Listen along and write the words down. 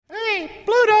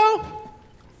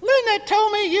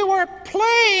were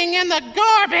playing in the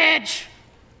garbage.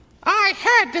 I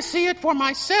had to see it for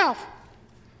myself.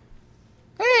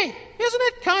 Hey, isn't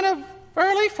it kind of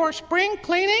early for spring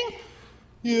cleaning?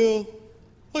 Yeah,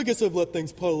 I guess I've let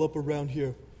things pile up around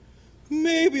here.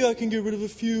 Maybe I can get rid of a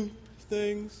few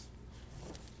things.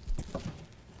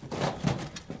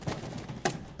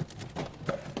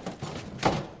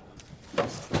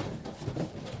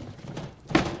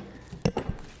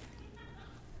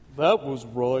 That was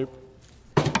ripe.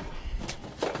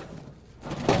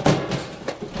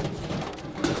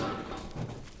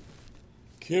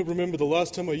 Can't remember the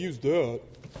last time I used that.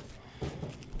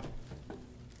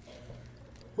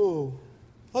 Oh,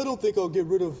 I don't think I'll get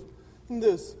rid of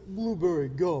this blueberry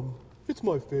gum. It's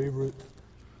my favorite.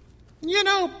 You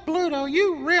know, Bluto,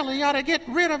 you really ought to get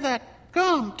rid of that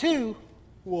gum, too.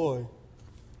 Why?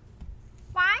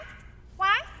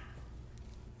 Why?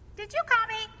 Did you call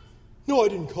me? No, I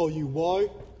didn't call you why.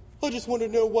 I just want to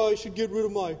know why I should get rid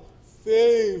of my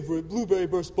favorite Blueberry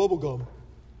Burst bubblegum.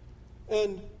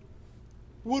 And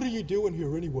what are you doing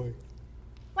here anyway?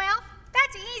 Well,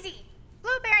 that's easy.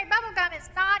 Blueberry bubblegum is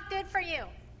not good for you.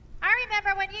 I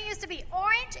remember when you used to be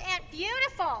orange and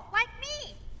beautiful, like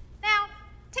me. Now,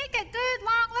 take a good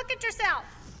long look at yourself.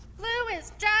 Blue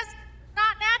is just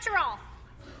not natural.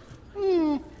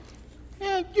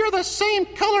 Yeah, you're the same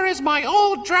color as my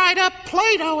old dried-up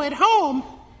Play-Doh at home.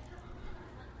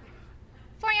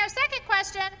 For your second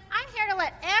question, I'm here to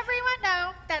let everyone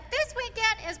know that this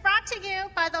weekend is brought to you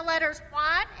by the letters 1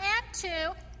 and 2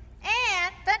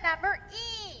 and the number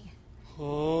E.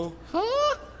 Huh?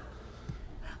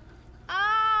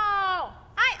 Oh,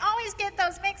 I always get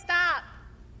those mixed up.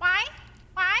 Why?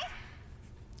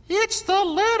 It's the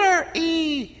letter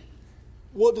E.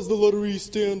 What does the letter E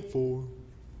stand for?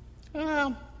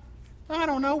 I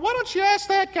don't know. Why don't you ask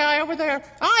that guy over there?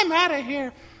 I'm out of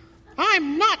here.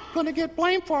 I'm not going to get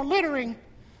blamed for littering.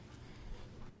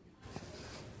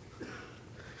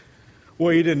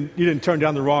 Well, you didn't turn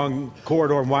down the wrong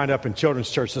corridor and wind up in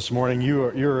children's church this morning.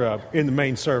 You're in the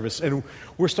main service, and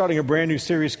we're starting a brand new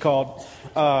series called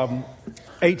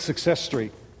 8 Success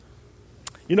Street.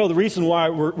 You know, the reason why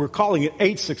we're calling it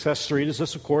 8 Success Street is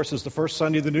this, of course, is the first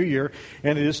Sunday of the new year,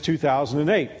 and it is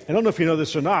 2008. I don't know if you know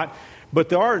this or not, but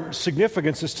there are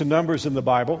significances to numbers in the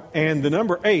Bible, and the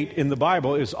number 8 in the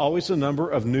Bible is always a number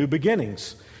of new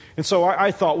beginnings. And so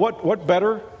I thought, what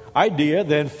better idea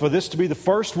than for this to be the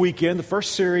first weekend, the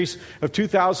first series of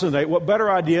 2008, what better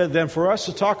idea than for us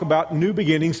to talk about new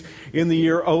beginnings in the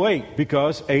year 08,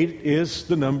 because 8 is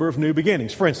the number of new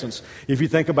beginnings. For instance, if you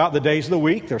think about the days of the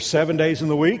week, there's 7 days in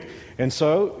the week, and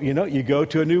so, you go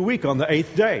to a new week on the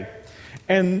 8th day.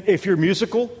 And if you're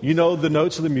musical, you know the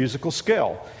notes of the musical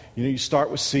scale. You start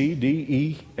with C, D,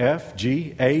 E, F,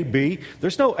 G, A, B.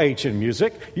 There's no H in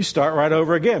music. You start right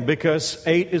over again because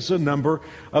 8 is a number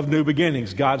of new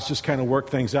beginnings. God's just kind of worked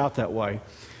things out that way.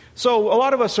 So a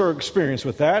lot of us are experienced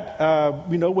with that.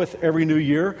 With every new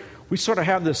year, we sort of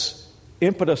have this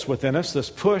impetus within us, this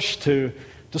push to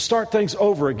start things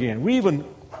over again. We even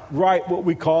write what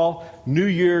we call New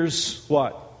Year's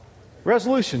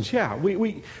resolutions. Yeah,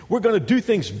 we're going to do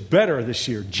things better this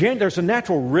year. There's a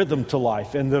natural rhythm to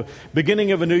life, and the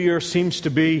beginning of a new year seems to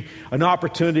be an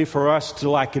opportunity for us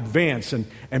to advance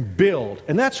and build.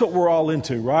 And that's what we're all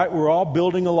into, right? We're all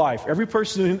building a life. Every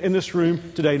person in this room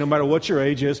today, no matter what your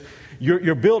age is,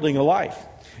 you're building a life.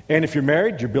 And if you're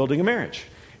married, you're building a marriage.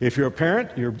 If you're a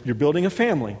parent, you're building a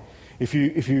family. If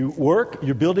you work,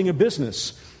 you're building a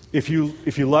business. If you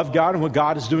love God and what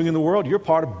God is doing in the world, you're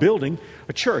part of building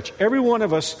a church. Every one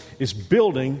of us is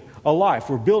building a life.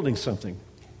 We're building something.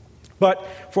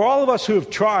 But for all of us who have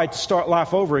tried to start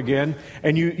life over again,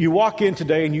 and you walk in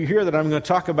today and you hear that I'm going to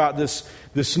talk about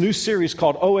this new series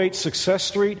called 08 Success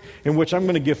Street, in which I'm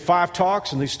going to give 5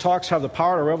 talks, and these talks have the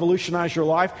power to revolutionize your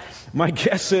life. My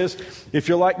guess is, if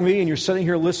you're like me and you're sitting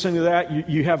here listening to that,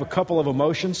 you have a couple of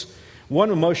emotions. One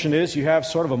emotion is you have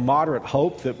sort of a moderate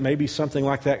hope that maybe something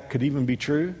like that could even be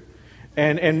true.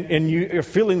 And you're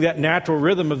feeling that natural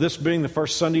rhythm of this being the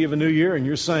first Sunday of a new year, and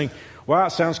you're saying, wow,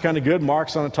 it sounds kind of good.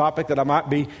 Mark's on a topic that I might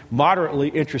be moderately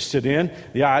interested in,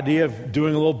 the idea of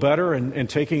doing a little better and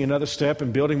taking another step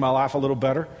and building my life a little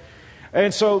better.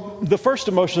 And so the first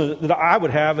emotion that I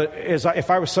would have is, if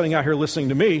I was sitting out here listening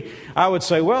to me, I would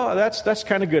say, well, that's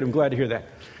kind of good. I'm glad to hear that.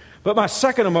 But my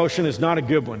second emotion is not a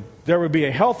good one. There would be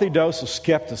a healthy dose of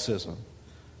skepticism.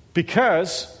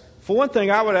 Because, for one thing,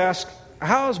 I would ask,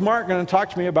 how is Mark going to talk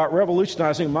to me about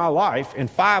revolutionizing my life in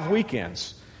 5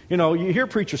 weekends? You hear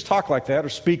preachers talk like that, or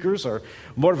speakers, or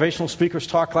motivational speakers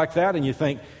talk like that, and you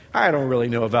think, I don't really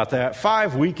know about that.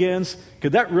 5 weekends,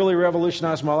 could that really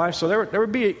revolutionize my life? So there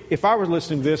would be, if I were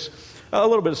listening to this, a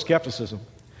little bit of skepticism.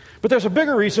 But there's a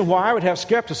bigger reason why I would have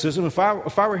skepticism if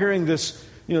I were hearing this,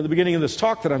 the beginning of this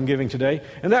talk that I'm giving today,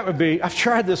 and that would be, I've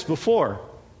tried this before.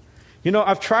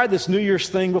 I've tried this New Year's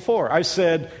thing before. I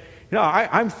said,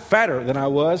 I'm fatter than I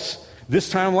was this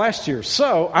time last year,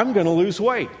 so I'm going to lose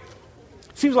weight.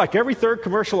 It seems like every third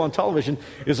commercial on television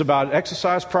is about an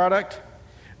exercise product,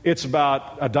 it's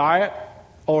about a diet,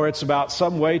 or it's about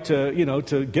some way to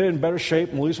get in better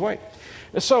shape and lose weight.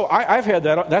 So I've had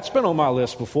that. That's been on my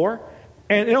list before.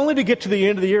 And only to get to the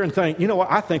end of the year and think,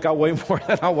 I think I weigh more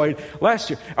than I weighed last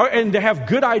year. And to have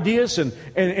good ideas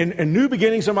and new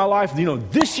beginnings in my life.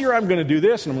 This year I'm going to do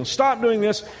this and I'm going to stop doing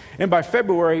this. And by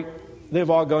February, they've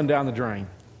all gone down the drain.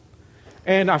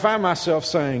 And I find myself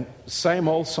saying, same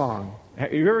old song.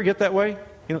 You ever get that way?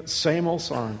 Same old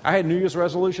song. I had New Year's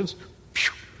resolutions.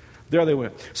 Phew, there they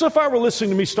went. So if I were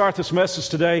listening to me start this message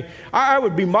today, I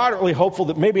would be moderately hopeful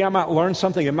that maybe I might learn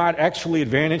something that might actually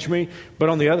advantage me. But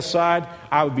on the other side,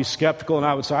 I would be skeptical and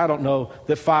I would say, I don't know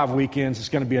that 5 weekends is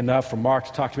going to be enough for Mark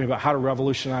to talk to me about how to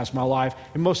revolutionize my life.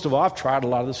 And most of all, I've tried a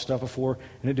lot of this stuff before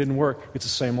and it didn't work. It's the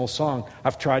same old song.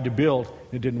 I've tried to build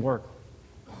and it didn't work.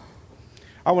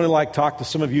 I want to talk to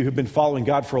some of you who've been following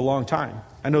God for a long time.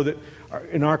 I know that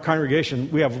in our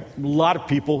congregation, we have a lot of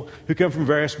people who come from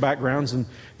various backgrounds, and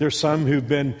there's some who've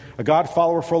been a God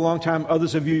follower for a long time.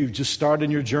 Others of you who've just started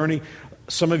in your journey.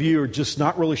 Some of you are just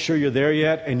not really sure you're there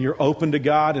yet, and you're open to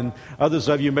God, and others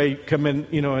of you may come in,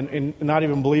 and not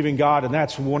even believe in God, and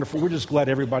that's wonderful. We're just glad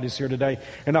everybody's here today.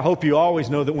 And I hope you always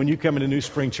know that when you come into New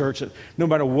Spring Church, that no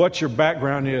matter what your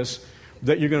background is,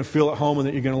 that you're going to feel at home and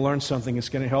that you're going to learn something that's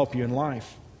going to help you in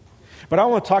life. But I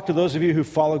want to talk to those of you who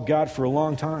followed God for a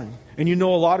long time. And you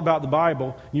know a lot about the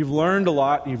Bible. You've learned a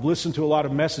lot. You've listened to a lot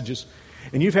of messages.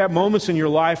 And you've had moments in your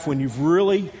life when you've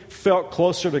really felt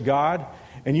closer to God.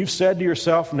 And you've said to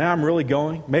yourself, now I'm really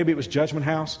going. Maybe it was Judgment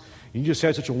House. You just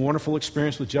had such a wonderful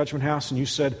experience with Judgment House. And you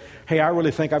said, hey, I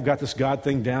really think I've got this God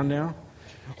thing down now.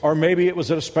 Or maybe it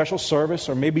was at a special service.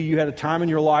 Or maybe you had a time in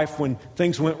your life when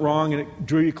things went wrong and it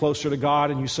drew you closer to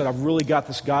God. And you said, I've really got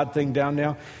this God thing down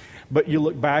now. But you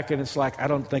look back and it's like, I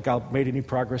don't think I've made any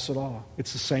progress at all.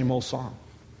 It's the same old song.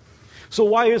 So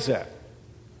why is that?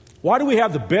 Why do we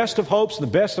have the best of hopes and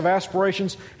the best of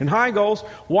aspirations and high goals?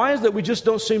 Why is it that we just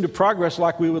don't seem to progress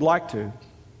like we would like to?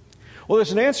 Well,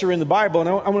 there's an answer in the Bible, and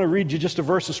I'm going to read you just a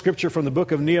verse of Scripture from the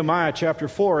book of Nehemiah, chapter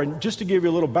 4. And just to give you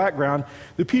a little background,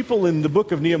 the people in the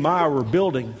book of Nehemiah were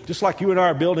building, just like you and I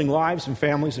are building lives and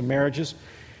families and marriages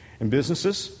and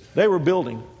businesses. They were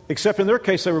building, except in their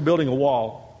case, they were building a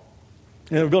wall.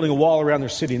 And they were building a wall around their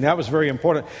city. And that was very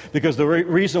important because the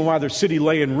reason why their city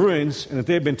lay in ruins and that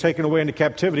they had been taken away into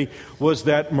captivity was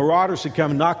that marauders had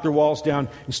come and knocked their walls down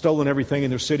and stolen everything in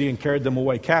their city and carried them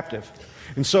away captive.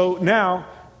 And so now,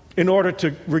 in order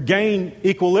to regain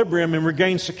equilibrium and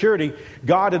regain security,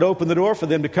 God had opened the door for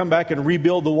them to come back and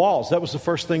rebuild the walls. That was the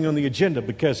first thing on the agenda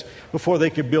because before they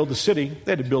could build the city,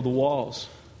 they had to build the walls.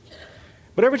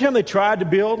 But every time they tried to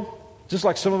build, just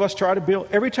like some of us try to build,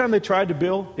 every time they tried to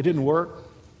build, it didn't work.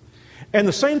 And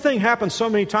the same thing happened so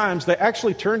many times, they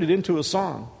actually turned it into a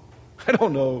song. I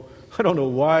don't know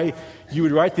why you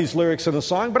would write these lyrics in a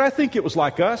song, but I think it was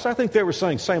like us. I think they were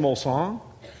saying same old song.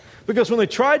 Because when they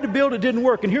tried to build, it didn't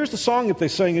work. And here's the song that they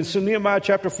sang. It's in Nehemiah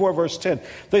chapter 4, verse 10.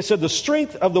 They said, the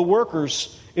strength of the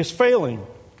workers is failing.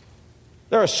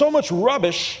 There is so much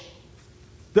rubbish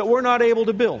that we're not able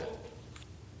to build.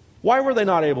 Why were they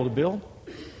not able to build?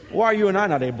 Why are you and I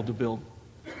not able to build?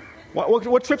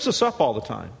 What trips us up all the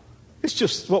time? It's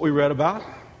just what we read about.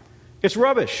 It's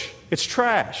rubbish. It's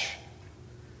trash.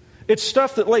 It's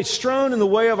stuff that lays strewn in the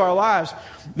way of our lives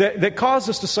that causes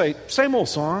us to say, same old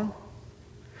song.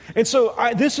 And so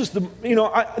this is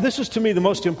to me the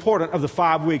most important of the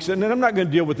 5 weeks. And then I'm not going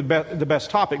to deal with the best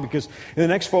topic because in the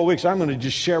next 4 weeks I'm going to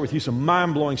just share with you some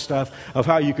mind-blowing stuff of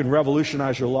how you can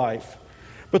revolutionize your life.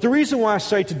 But the reason why I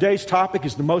say today's topic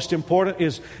is the most important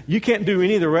is you can't do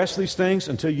any of the rest of these things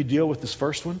until you deal with this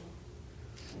first one.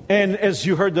 And as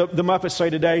you heard the Muppets say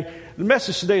today, the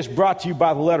message today is brought to you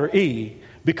by the letter E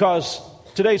because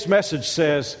today's message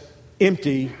says,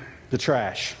 empty the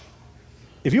trash.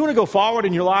 If you want to go forward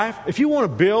in your life, if you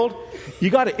want to build, you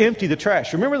got to empty the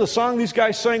trash. Remember the song these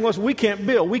guys sang was, we can't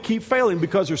build. We keep failing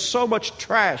because there's so much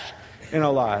trash in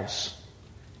our lives.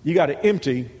 You got to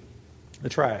empty the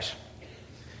trash.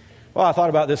 Well, I thought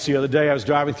about this the other day. I was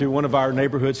driving through one of our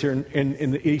neighborhoods here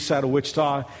in the east side of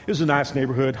Wichita. It was a nice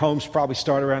neighborhood. Homes probably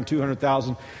start around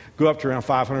 200,000, go up to around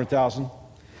 500,000.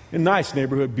 A nice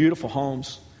neighborhood, beautiful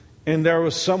homes. And there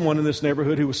was someone in this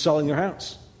neighborhood who was selling their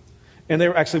house. And they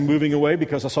were actually moving away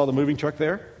because I saw the moving truck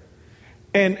there.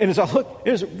 And as I looked,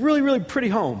 it was a really, really pretty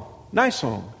home, nice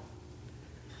home.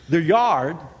 Their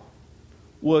yard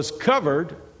was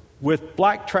covered with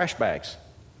black trash bags.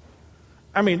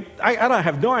 I mean, I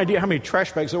have no idea how many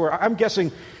trash bags there were. I'm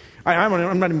guessing,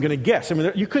 I'm not even going to guess. I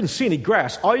mean, you couldn't see any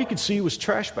grass. All you could see was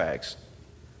trash bags.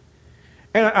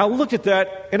 And I looked at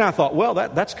that, and I thought, well,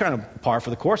 that's kind of par for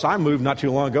the course. I moved not too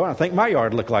long ago, and I think my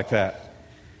yard looked like that.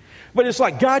 But it's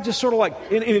like God just sort of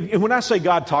like, and when I say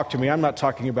God talked to me, I'm not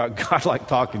talking about God like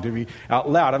talking to me out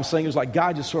loud. I'm saying it was like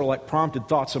God just sort of like prompted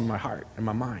thoughts in my heart and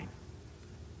my mind.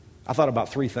 I thought about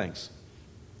three things.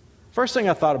 First thing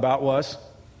I thought about was,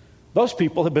 those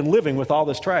people have been living with all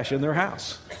this trash in their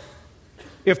house.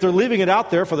 If they're leaving it out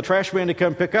there for the trash man to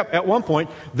come pick up, at one point,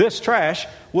 this trash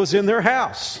was in their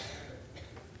house.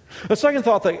 The second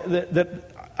thought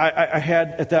that I had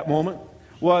at that moment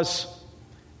was,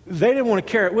 they didn't want to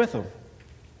carry it with them.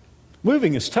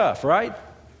 Moving is tough, right?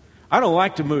 I don't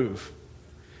like to move.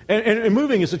 And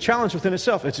moving is a challenge within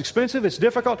itself. It's expensive, it's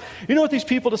difficult. You know what these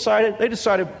people decided? They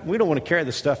decided, we don't want to carry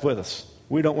this stuff with us.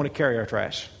 We don't want to carry our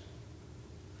trash.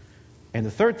 And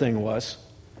the third thing was,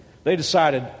 they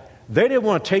decided they didn't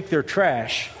want to take their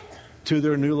trash to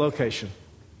their new location.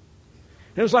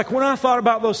 And it was like when I thought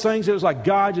about those things, it was like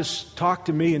God just talked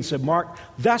to me and said, Mark,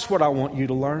 that's what I want you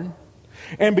to learn.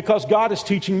 And because God is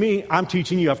teaching me, I'm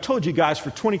teaching you. I've told you guys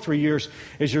for 23 years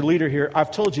as your leader here,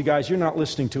 I've told you guys, you're not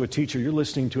listening to a teacher, you're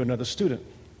listening to another student.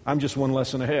 I'm just one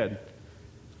lesson ahead.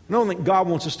 And I don't think God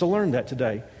wants us to learn that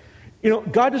today. You know,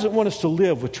 God doesn't want us to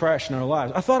live with trash in our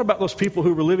lives. I thought about those people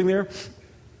who were living there.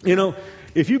 You know,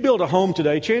 if you build a home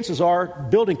today, chances are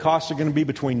building costs are going to be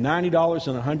between $90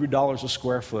 and $100 a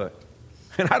square foot.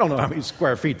 And I don't know how many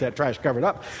square feet that trash covered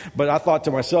up, but I thought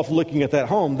to myself, looking at that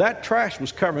home, that trash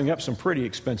was covering up some pretty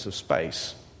expensive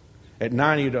space at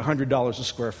 $90 to $100 a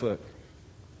square foot.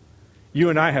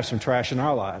 You and I have some trash in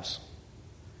our lives.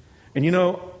 And you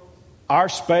know, our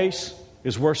space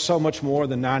is worth so much more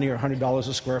than $90 or $100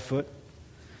 a square foot.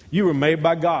 You were made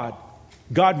by God.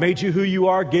 God made you who you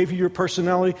are, gave you your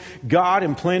personality. God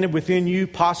implanted within you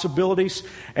possibilities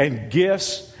and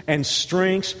gifts and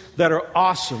strengths that are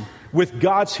awesome. With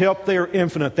God's help, they are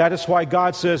infinite. That is why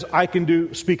God says, I can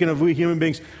do, speaking of we human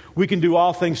beings, we can do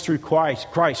all things through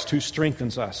Christ who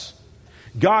strengthens us.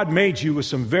 God made you with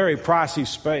some very pricey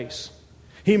space.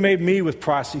 He made me with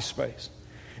pricey space.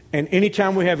 And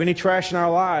anytime we have any trash in our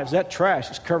lives, that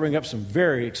trash is covering up some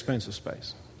very expensive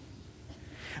space.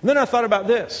 And then I thought about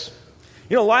this.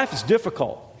 You know, life is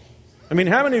difficult. I mean,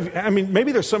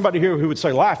 maybe there's somebody here who would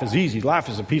say life is easy. Life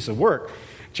is a piece of work.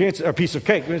 A piece of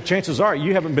cake. Chances are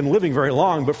you haven't been living very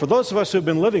long, but for those of us who have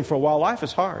been living for a while, life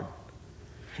is hard.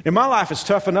 And my life is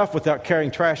tough enough without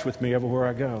carrying trash with me everywhere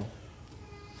I go.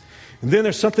 And then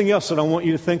there's something else that I want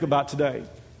you to think about today.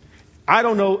 I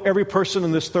don't know every person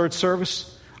in this third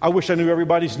service. I wish I knew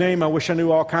everybody's name. I wish I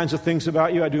knew all kinds of things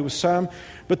about you. I do with some.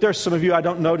 But there's some of you I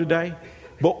don't know today.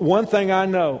 But one thing I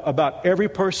know about every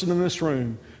person in this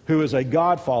room who is a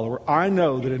God follower, I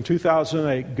know that in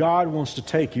 2008, God wants to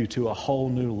take you to a whole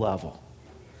new level.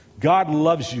 God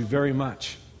loves you very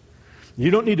much.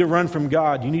 You don't need to run from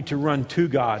God. You need to run to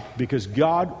God because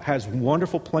God has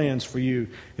wonderful plans for you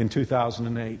in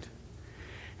 2008.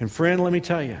 And friend, let me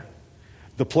tell you,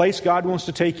 the place God wants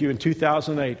to take you in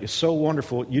 2008 is so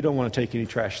wonderful, you don't want to take any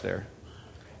trash there.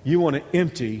 You want to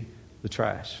empty the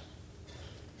trash.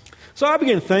 So I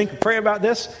began to think and pray about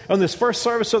this on this first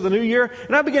service of the new year.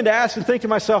 And I began to ask and think to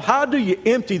myself, how do you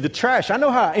empty the trash? I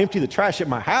know how I empty the trash at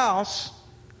my house,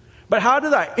 but how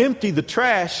did I empty the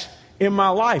trash in my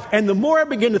life? And the more I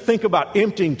began to think about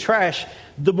emptying trash,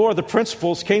 the more the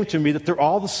principles came to me that they're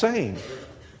all the same.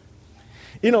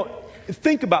 You know,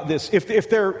 think about this.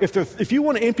 If you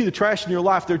want to empty the trash in your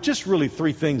life, there are just really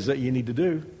three things that you need to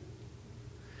do.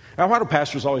 Now, why do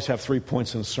pastors always have 3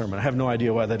 points in a sermon? I have no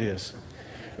idea why that is.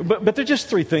 But there are just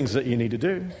three things that you need to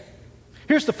do.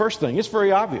 Here's the first thing. It's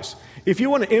very obvious. If you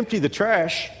want to empty the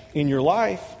trash in your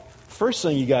life, first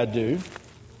thing you got to do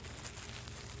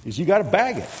is you got to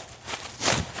bag it.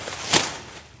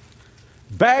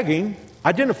 Bagging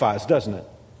identifies, doesn't it?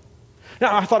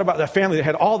 Now, I thought about that family that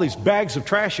had all these bags of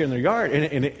trash in their yard,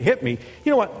 and it hit me.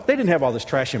 You know what? They didn't have all this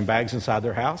trash in bags inside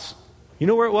their house. You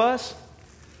know where it was?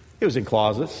 It was in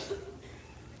closets.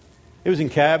 It was in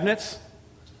cabinets.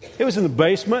 It was in the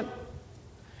basement.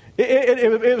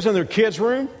 It was in their kids'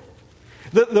 room.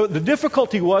 The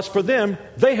difficulty was for them,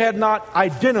 they had not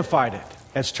identified it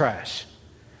as trash.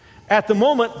 At the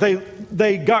moment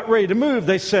they got ready to move,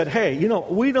 they said, hey, you know,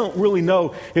 we don't really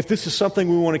know if this is something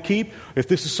we want to keep, if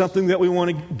this is something that we want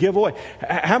to give away.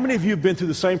 How many of you have been through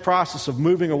the same process of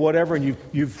moving or whatever, and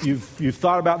you've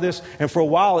thought about this, and for a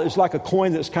while it's like a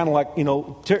coin that's kind of like, you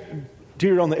know,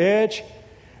 teetered on the edge,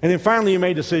 And then finally you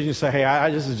made a decision to say,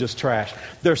 hey, this is just trash.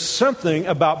 There's something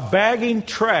about bagging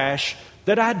trash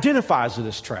that identifies it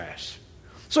as trash.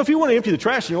 So if you want to empty the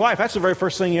trash in your life, that's the very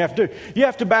first thing you have to do. You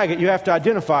have to bag it. You have to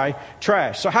identify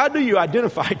trash. So how do you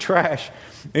identify trash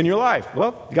in your life?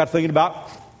 Well, you got to thinking about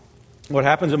what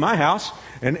happens in my house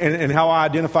and how I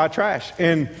identify trash.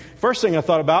 And first thing I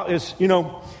thought about is,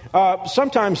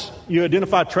 sometimes you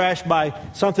identify trash by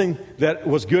something that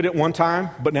was good at one time,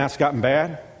 but now it's gotten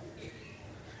bad.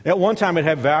 At one time it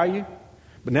had value,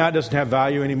 but now it doesn't have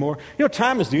value anymore.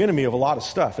 Time is the enemy of a lot of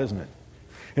stuff, isn't it?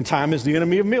 And time is the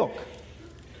enemy of milk.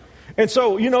 And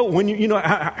so, when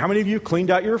how many of you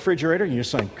cleaned out your refrigerator and you're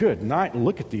saying, good night,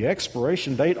 look at the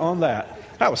expiration date on that.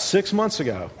 That was 6 months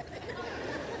ago.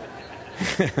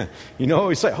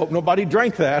 We say, hope nobody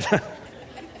drank that.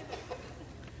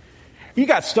 You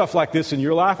got stuff like this in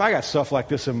your life. I got stuff like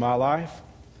this in my life.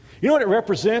 You know what it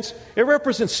represents? It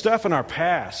represents stuff in our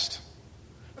past.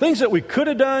 Things that we could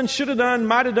have done, should have done,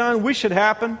 might have done, wish had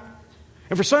happened.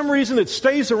 And for some reason it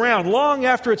stays around long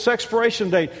after its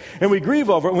expiration date. And we grieve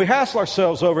over it, and we hassle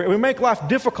ourselves over it, and we make life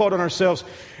difficult on ourselves,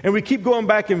 and we keep going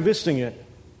back and visiting it.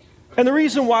 And the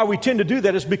reason why we tend to do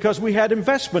that is because we had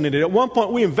investment in it. At one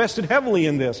point we invested heavily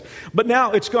in this, but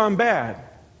now it's gone bad.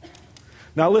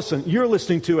 Now listen, you're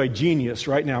listening to a genius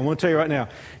right now. I want to tell you right now,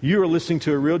 you are listening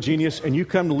to a real genius, and you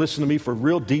come to listen to me for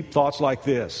real deep thoughts like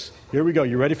this. Here we go.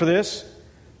 You ready for this?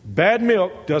 Bad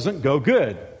milk doesn't go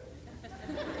good.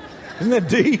 Isn't that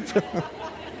deep?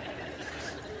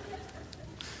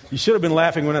 You should have been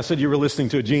laughing when I said you were listening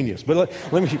to a genius. But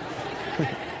let me...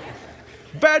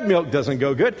 Bad milk doesn't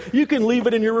go good. You can leave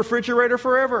it in your refrigerator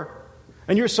forever.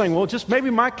 And you're saying, well, just maybe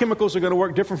my chemicals are going to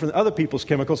work different from other people's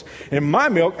chemicals. And my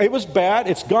milk, it was bad.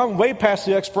 It's gone way past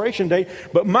the expiration date.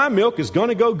 But my milk is going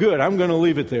to go good. I'm going to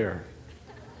leave it there.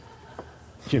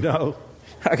 I got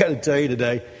to tell you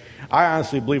today, I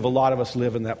honestly believe a lot of us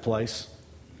live in that place.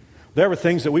 There were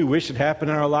things that we wish had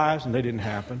happened in our lives, and they didn't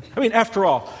happen. I mean, after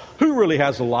all, who really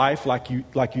has a life like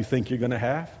you think you're going to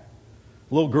have?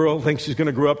 A little girl thinks she's going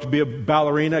to grow up to be a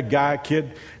ballerina. A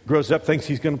kid grows up, thinks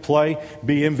he's going to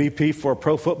be MVP for a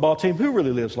pro football team. Who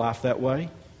really lives life that way? I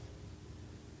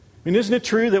mean, isn't it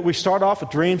true that we start off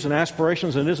with dreams and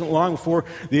aspirations, and it isn't long before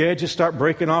the edges start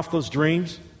breaking off those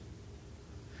dreams?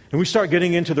 And we start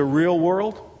getting into the real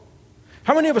world?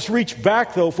 How many of us reach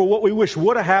back, though, for what we wish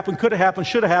would have happened, could have happened,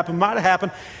 should have happened, might have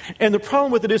happened, and the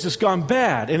problem with it is it's gone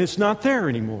bad, and it's not there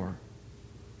anymore?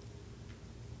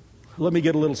 Let me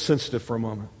get a little sensitive for a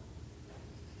moment.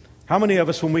 How many of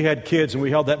us, when we had kids and we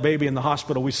held that baby in the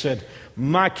hospital, we said,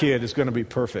 my kid is going to be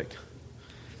perfect.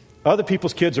 Other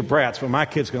people's kids are brats, but my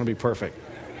kid's going to be perfect.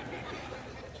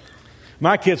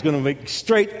 My kid's going to make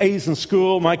straight A's in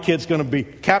school. My kid's going to be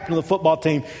captain of the football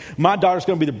team. My daughter's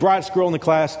going to be the brightest girl in the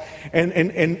class.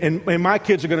 And my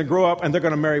kids are going to grow up, and they're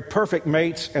going to marry perfect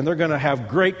mates, and they're going to have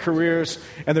great careers,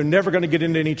 and they're never going to get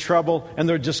into any trouble. And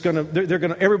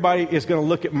everybody is going to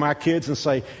look at my kids and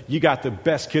say, you got the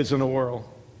best kids in the world.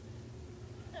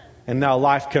 And now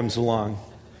life comes along,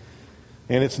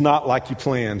 and it's not like you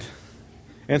planned.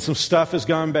 And some stuff has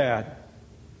gone bad.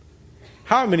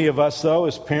 How many of us, though,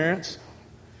 as parents,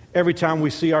 every time we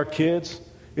see our kids,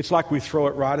 it's like we throw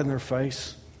it right in their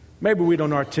face? Maybe we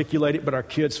don't articulate it, but our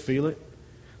kids feel it.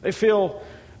 They feel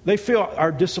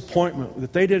our disappointment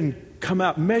that they didn't come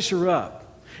out, measure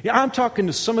up. Yeah, I'm talking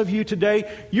to some of you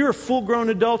today. You're full-grown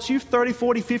adults. You're 30,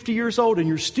 40, 50 years old, and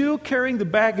you're still carrying the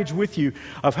baggage with you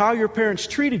of how your parents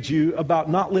treated you about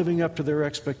not living up to their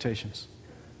expectations.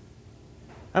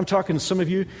 I'm talking to some of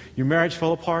you, your marriage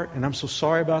fell apart, and I'm so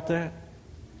sorry about that.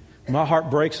 My heart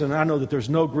breaks, and I know that there's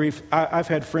no grief. I've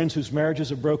had friends whose marriages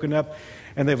have broken up,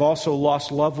 and they've also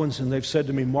lost loved ones, and they've said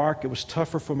to me, Mark, it was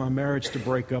tougher for my marriage to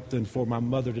break up than for my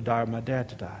mother to die or my dad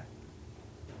to die.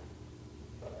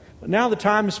 But now the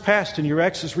time has passed, and your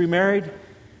ex is remarried,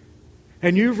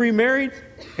 and you've remarried,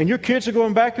 and your kids are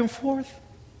going back and forth.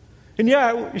 And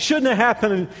yeah, it shouldn't have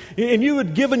happened, and you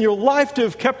had given your life to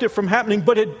have kept it from happening,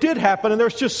 but it did happen, and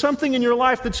there's just something in your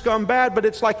life that's gone bad, but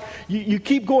it's like you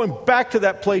keep going back to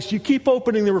that place. You keep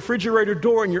opening the refrigerator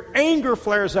door, and your anger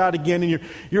flares out again, and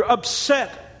you're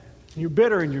upset, and you're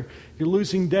bitter, and you're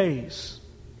losing days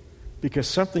because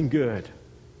something good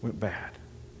went bad.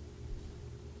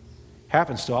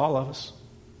 Happens to all of us.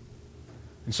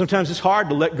 And sometimes it's hard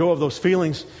to let go of those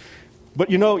feelings. But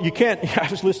you can't. I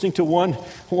was listening to one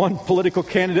political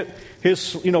candidate.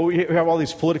 We have all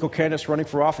these political candidates running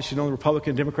for office. The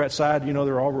Republican, Democrat side.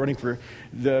 They're all running for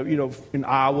in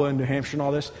Iowa and New Hampshire and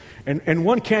all this. And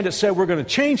one candidate said, "We're going to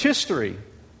change history."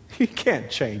 You can't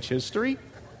change history.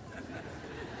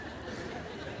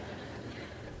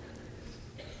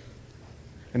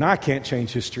 And I can't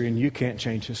change history, and you can't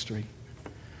change history.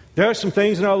 There are some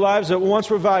things in our lives that once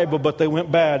were valuable, but they went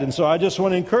bad. And so I just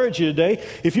want to encourage you today,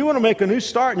 if you want to make a new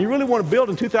start and you really want to build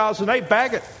in 2008,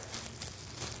 bag it.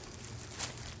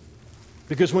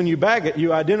 Because when you bag it,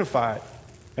 you identify it.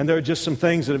 And there are just some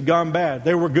things that have gone bad.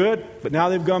 They were good, but now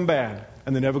they've gone bad.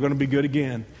 And they're never going to be good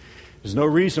again. There's no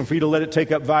reason for you to let it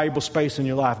take up valuable space in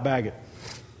your life. Bag it.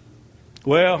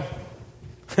 Well,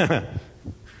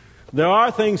 there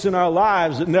are things in our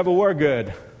lives that never were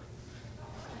good.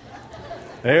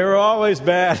 They were always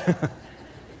bad.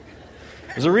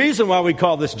 There's a reason why we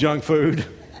call this junk food.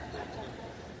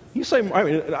 You say,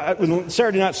 in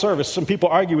Saturday night service, some people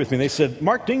argue with me. They said,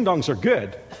 Mark, ding-dongs are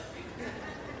good.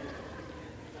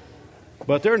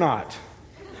 But they're not.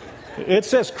 It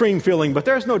says cream filling, but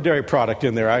there's no dairy product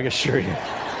in there, I assure you.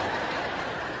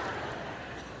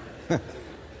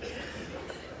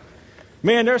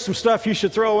 Man, there's some stuff you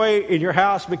should throw away in your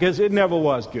house because it never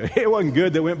was good. It wasn't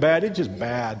good that went bad. It's just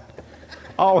bad.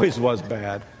 Always was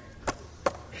bad.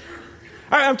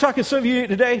 I'm talking to some of you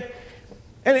today,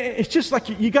 and it's just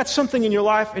like you got something in your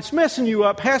life. It's messing you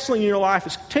up, hassling in your life.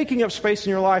 It's taking up space in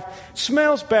your life. It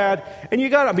smells bad, and you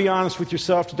got to be honest with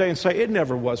yourself today and say, it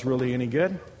never was really any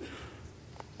good.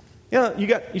 You know,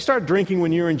 you started drinking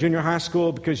when you were in junior high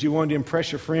school because you wanted to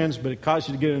impress your friends, but it caused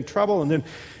you to get in trouble. And then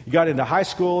you got into high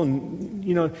school, and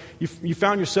you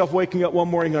found yourself waking up one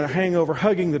morning on a hangover,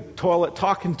 hugging the toilet,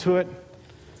 talking to it.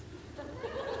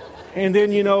 And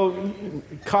then,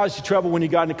 it caused you trouble when you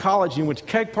got into college. You went to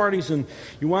keg parties, and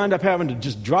you wound up having to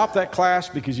just drop that class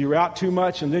because you were out too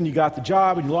much. And then you got the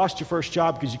job, and you lost your first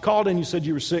job because you called in, you said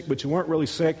you were sick, but you weren't really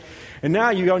sick. And now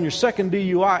you're on your second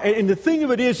DUI. And the thing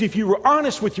of it is, if you were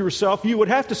honest with yourself, you would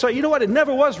have to say, you know what, it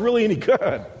never was really any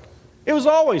good. It was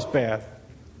always bad.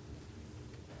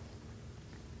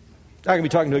 I can be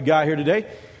talking to a guy here today,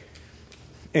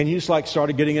 and you just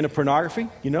started getting into pornography,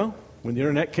 when the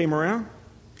internet came around.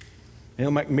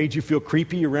 And it made you feel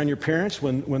creepy around your parents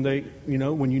when they,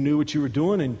 when you knew what you were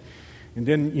doing. And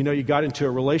then, you got into a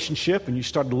relationship and you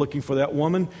started looking for that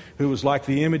woman who was like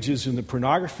the images in the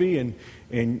pornography. And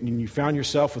you found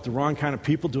yourself with the wrong kind of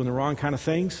people doing the wrong kind of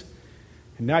things.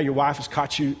 And now your wife has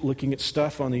caught you looking at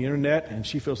stuff on the internet and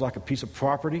she feels like a piece of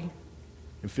property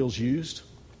and feels used.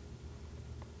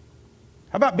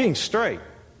 How about being straight?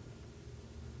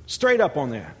 Straight up on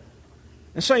that.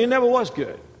 And saying it never was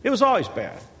good. It was always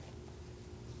bad.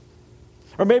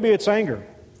 Or maybe it's anger.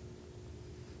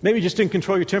 Maybe you just didn't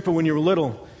control your temper when you were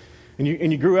little, and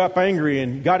you grew up angry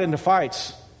and got into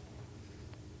fights.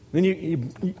 Then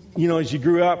as you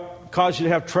grew up, it caused you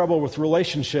to have trouble with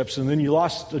relationships, and then you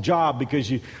lost a job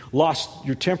because you lost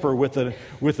your temper with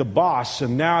the boss,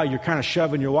 and now you're kind of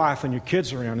shoving your wife and your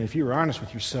kids around. And if you were honest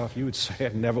with yourself, you would say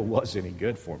it never was any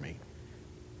good for me.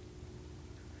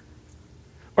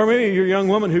 Or maybe you're a young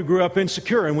woman who grew up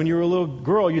insecure, and when you were a little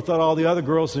girl, you thought all the other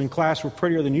girls in class were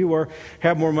prettier than you were,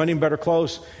 had more money and better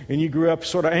clothes, and you grew up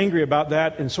sort of angry about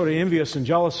that and sort of envious and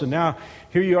jealous, and now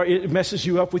here you are, it messes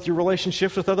you up with your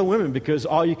relationships with other women because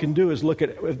all you can do is look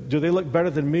at, do they look better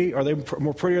than me? Are they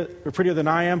more prettier than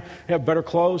I am? They have better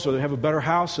clothes, or they have a better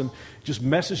house, and it just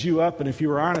messes you up, and if you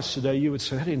were honest today, you would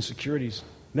say that insecurity's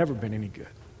never been any good.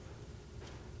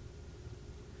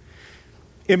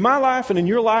 In my life and in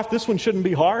your life, this one shouldn't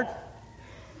be hard.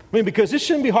 Because it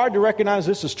shouldn't be hard to recognize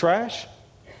this as trash.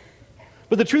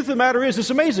 But the truth of the matter is,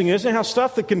 it's amazing, isn't it, how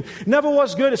stuff that never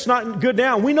was good, it's not good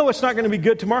now. We know it's not going to be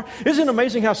good tomorrow. Isn't it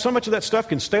amazing how so much of that stuff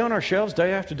can stay on our shelves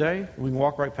day after day? We can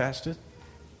walk right past it.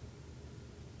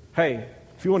 Hey,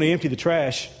 if you want to empty the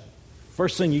trash,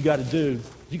 first thing you got to do,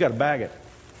 you got to bag it.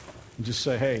 And just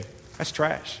say, hey, that's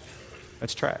trash.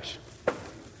 That's trash.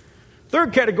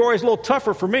 Third category is a little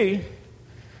tougher for me.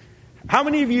 How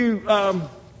many of you have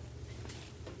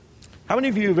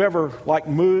ever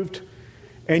moved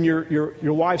and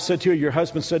your wife said to you, your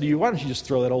husband said to you, why don't you just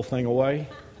throw that old thing away?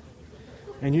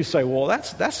 And you say, well,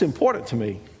 that's important to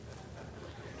me.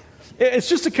 It's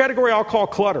just a category I'll call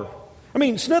clutter.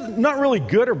 It's not really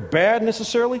good or bad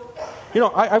necessarily.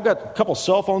 I've got a couple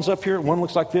cell phones up here. One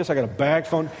looks like this. I got a bag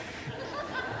phone.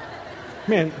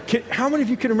 Man, how many of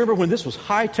you can remember when this was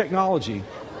high technology?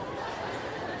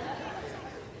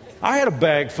 I had a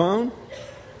bag phone.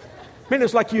 Man,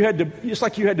 it's like you had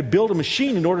to build a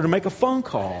machine in order to make a phone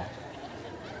call.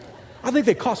 I think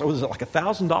they cost, was it like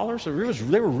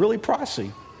 $1,000? They were really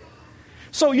pricey.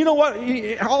 So you know what?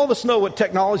 All of us know what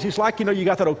technology is like. You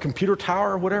got that old computer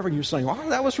tower or whatever, and you're saying, oh,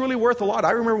 that was really worth a lot.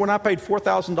 I remember when I paid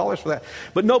 $4,000 for that.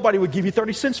 But nobody would give you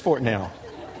 30 cents for it now.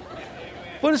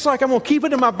 But it's like, I'm going to keep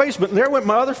it in my basement. And there went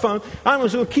my other phone. I'm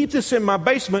going to keep this in my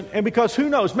basement, and because who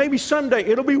knows, maybe someday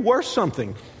it'll be worth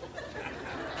something.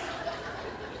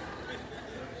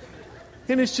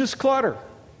 and it's just clutter.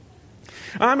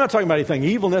 I'm not talking about anything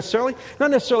evil necessarily,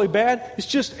 not necessarily bad. It's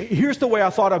just, here's the way I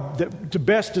thought of to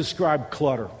best describe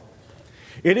clutter.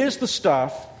 It is the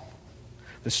stuff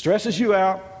that stresses you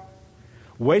out,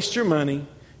 wastes your money,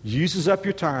 uses up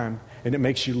your time, and it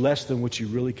makes you less than what you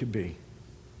really could be.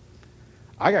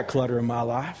 I got clutter in my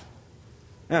life.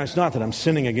 Now, it's not that I'm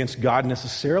sinning against God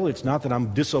necessarily. It's not that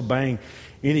I'm disobeying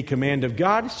any command of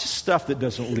God. It's just stuff that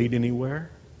doesn't lead anywhere.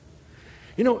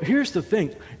 You know, here's the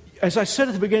thing. As I said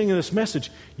at the beginning of this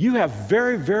message, you have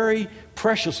very, very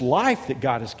precious life that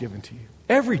God has given to you.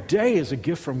 Every day is a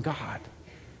gift from God.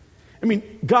 I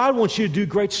mean, God wants you to do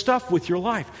great stuff with your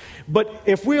life. But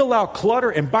if we allow clutter,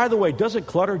 and by the way, doesn't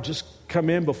clutter just come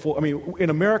in before? I mean, in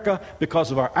America,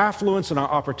 because of our affluence and our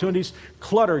opportunities,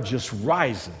 clutter just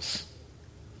rises.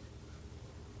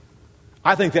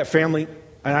 I think that family,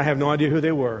 and I have no idea who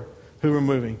they were, who were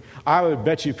moving, I would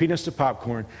bet you peanuts to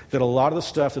popcorn that a lot of the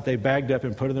stuff that they bagged up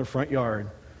and put in their front yard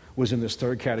was in this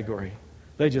third category.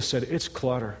 They just said, it's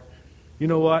clutter. You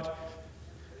know what?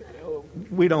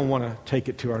 We don't want to take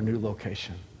it to our new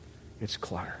location. It's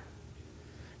clutter.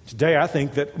 Today, I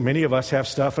think that many of us have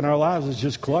stuff in our lives that's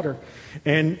just clutter,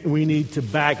 and we need to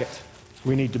bag it.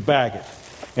 We need to bag it.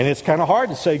 And it's kind of hard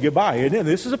to say goodbye. And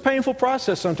this is a painful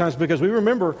process sometimes because we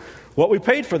remember what we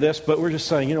paid for this, but we're just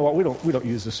saying, you know what, we don't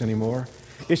use this anymore.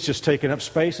 It's just taking up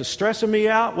space. It's stressing me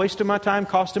out, wasting my time,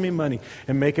 costing me money,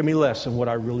 and making me less than what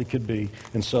I really could be.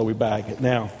 And so we bag it.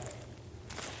 Now,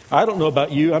 I don't know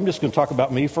about you. I'm just going to talk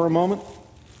about me for a moment.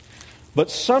 But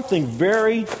something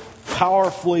very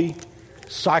powerfully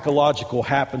psychological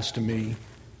happens to me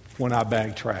when I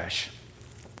bag trash.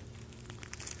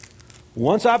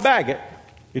 Once I bag it,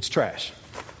 it's trash.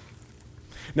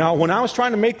 Now, when I was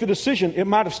trying to make the decision, it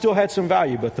might have still had some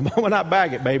value, but the moment I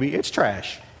bag it, baby, it's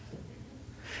trash.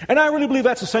 And I really believe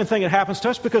that's the same thing that happens to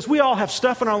us because we all have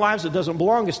stuff in our lives that doesn't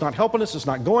belong. It's not helping us. It's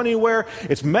not going anywhere.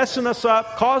 It's messing us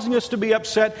up, causing us to be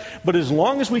upset. But as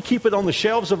long as we keep it on the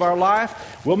shelves of our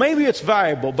life, well, maybe it's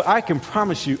valuable, but I can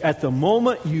promise you at the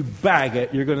moment you bag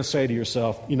it, you're going to say to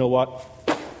yourself, you know what?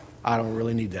 I don't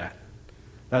really need that.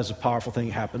 That is a powerful thing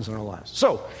that happens in our lives.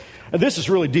 So, this is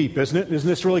really deep, isn't it? Isn't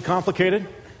this really complicated?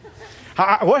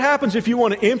 What happens if you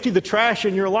want to empty the trash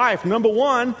in your life? Number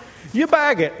one, you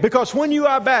bag it. Because when you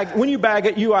bag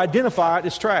it, you identify it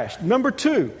as trash. Number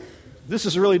two, this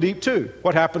is really deep too.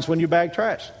 What happens when you bag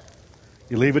trash?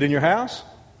 You leave it in your house?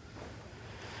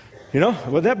 You know,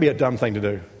 wouldn't that be a dumb thing to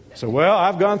do? So, well,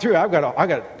 I've gone through, I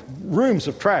got rooms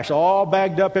of trash all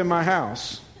bagged up in my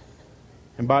house.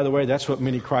 And by the way, that's what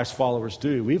many Christ followers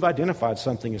do. We've identified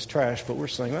something as trash, but we're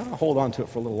saying, well, I'll hold on to it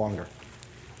for a little longer.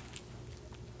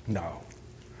 No.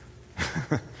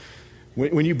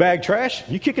 When you bag trash,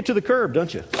 you kick it to the curb,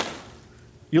 don't you?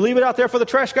 You leave it out there for the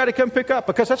trash guy to come pick up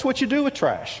because that's what you do with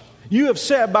trash. You have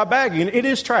said by bagging it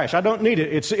is trash. I don't need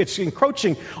it. It's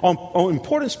encroaching on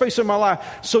important space in my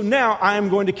life. So now I am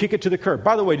going to kick it to the curb.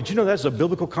 By the way, did you know that's a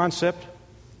biblical concept?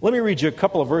 Let me read you a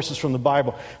couple of verses from the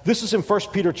Bible. This is in 1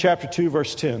 Peter chapter 2,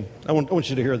 verse 10. I want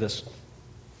you to hear this.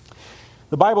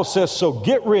 The Bible says, so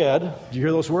get rid, do you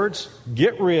hear those words?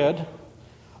 Get rid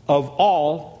of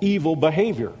all evil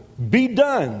behavior. Be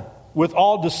done with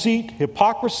all deceit,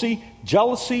 hypocrisy,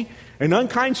 jealousy, and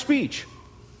unkind speech.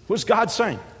 What's God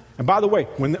saying? And by the way,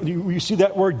 when you see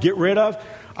that word get rid of,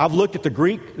 I've looked at the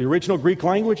Greek, the original Greek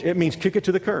language. It means kick it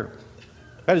to the curb.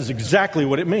 That is exactly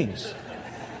what it means.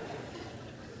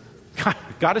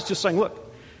 God is just saying,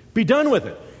 look, be done with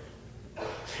it.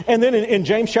 And then in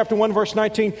James chapter 1, verse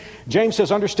 19, James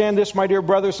says, understand this, my dear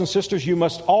brothers and sisters, you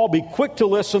must all be quick to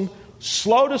listen,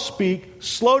 slow to speak,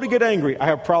 slow to get angry. I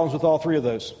have problems with all three of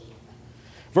those.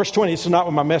 Verse 20, this is not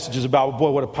what my message is about.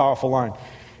 Boy, what a powerful line.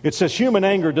 It says, human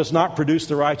anger does not produce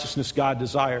the righteousness God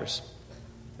desires.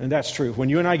 And that's true. When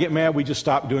you and I get mad, we just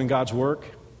stop doing God's work.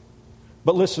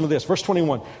 But listen to this, verse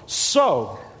 21.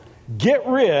 So, get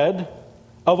rid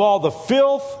of all the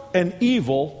filth and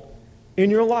evil in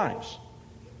your lives.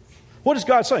 What is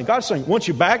God saying? God's saying, once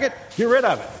you bag it, get rid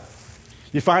of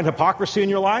it. You find hypocrisy in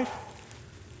your life?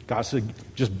 God said,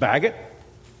 just bag it,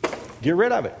 get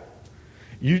rid of it.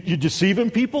 You're deceiving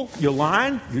people, you're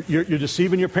lying, you're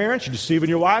deceiving your parents, you're deceiving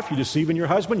your wife, you're deceiving your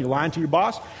husband, you're lying to your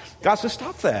boss. God says,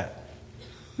 stop that.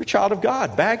 You're a child of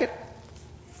God. Bag it,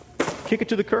 kick it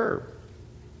to the curb.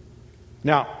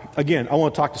 Now, again, I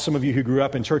want to talk to some of you who grew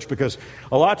up in church because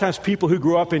a lot of times people who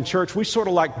grew up in church, we sort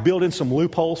of like build in some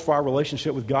loopholes for our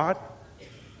relationship with God.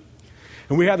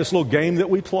 And we have this little game that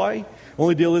we play.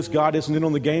 Only deal is God isn't in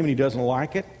on the game and he doesn't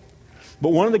like it. But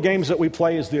one of the games that we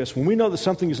play is this. When we know that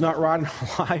something is not right in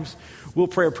our lives, we'll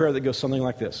pray a prayer that goes something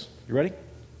like this. You ready?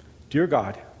 Dear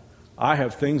God, I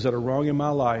have things that are wrong in my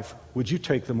life. Would you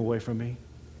take them away from me?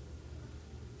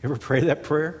 You ever pray that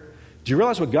prayer? Do you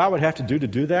realize what God would have to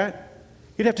do that?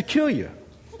 He'd have to kill you.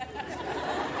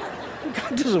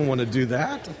 God doesn't want to do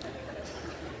that.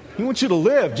 He wants you to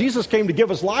live. Jesus came to give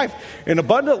us life, an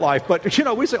abundant life. But,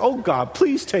 we say, oh, God,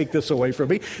 please take this away from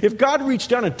me. If God reached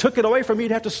down and took it away from me,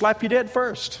 he'd have to slap you dead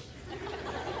first.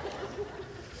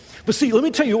 But see, let me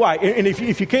tell you why. And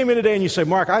if you came in today and you say,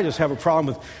 Mark, I just have a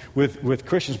problem with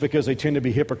Christians because they tend to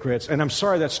be hypocrites. And I'm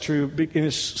sorry that's true. And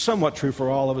it's somewhat true for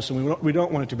all of us, and we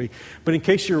don't want it to be. But in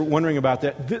case you're wondering about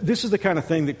that, this is the kind of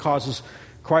thing that causes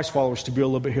Christ followers to be a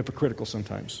little bit hypocritical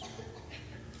sometimes.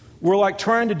 We're like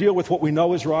trying to deal with what we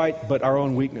know is right, but our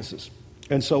own weaknesses.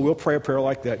 And so we'll pray a prayer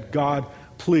like that. God,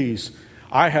 please,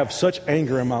 I have such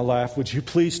anger in my life. Would you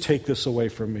please take this away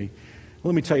from me?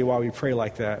 Let me tell you why we pray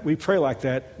like that. We pray like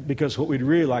that because what we'd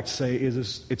really like to say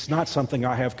is it's not something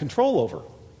I have control over.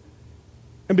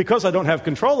 And because I don't have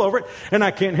control over it and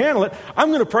I can't handle it, I'm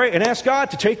going to pray and ask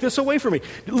God to take this away from me.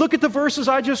 Look at the verses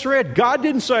I just read. God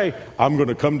didn't say, I'm going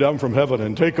to come down from heaven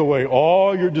and take away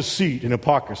all your deceit and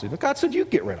hypocrisy. But God said, you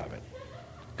get rid of it.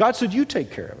 God said, you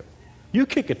take care of it. You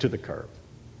kick it to the curb.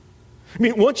 I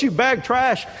mean, once you bag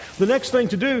trash, the next thing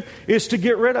to do is to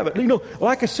get rid of it.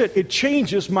 Like I said, it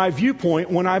changes my viewpoint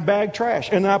when I bag trash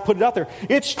and I put it out there.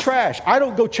 It's trash. I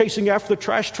don't go chasing after the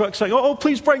trash truck saying, oh,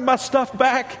 please bring my stuff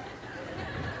back.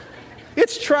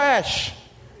 It's trash.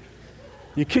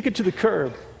 You kick it to the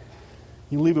curb.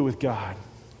 You leave it with God.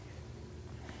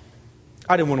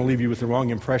 I didn't want to leave you with the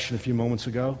wrong impression a few moments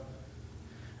ago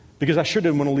because I sure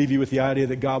didn't want to leave you with the idea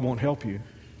that God won't help you.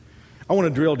 I want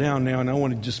to drill down now, and I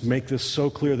want to just make this so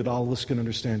clear that all of us can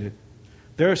understand it.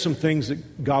 There are some things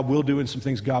that God will do and some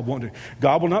things God won't do.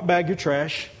 God will not bag your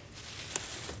trash.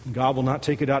 God will not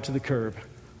take it out to the curb.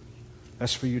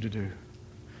 That's for you to do.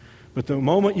 But the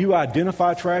moment you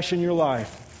identify trash in your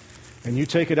life and you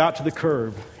take it out to the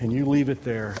curb and you leave it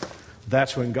there,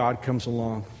 that's when God comes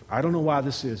along. I don't know why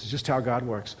this is. It's just how God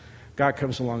works. God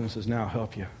comes along and says, now I'll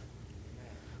help you.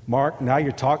 Mark, now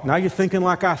you're thinking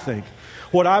like I think.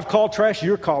 What I've called trash,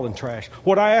 you're calling trash.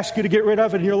 What I ask you to get rid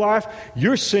of in your life,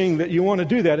 you're seeing that you want to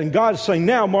do that. And God is saying,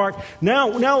 now, Mark,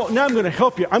 now I'm going to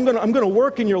help you. I'm going to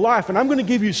work in your life, and I'm going to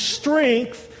give you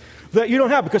strength that you don't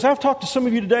have. Because I've talked to some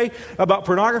of you today about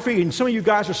pornography, and some of you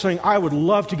guys are saying, I would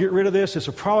love to get rid of this. It's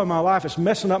a problem in my life. It's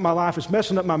messing up my life. It's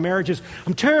messing up my marriages.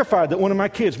 I'm terrified that one of my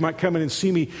kids might come in and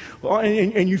see me.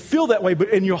 And you feel that way, but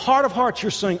in your heart of hearts, you're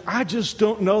saying, I just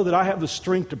don't know that I have the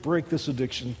strength to break this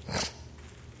addiction.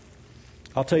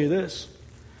 I'll tell you this.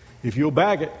 If you'll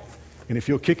bag it, and if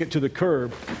you'll kick it to the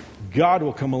curb, God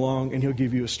will come along and he'll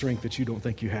give you a strength that you don't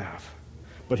think you have.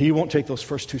 But he won't take those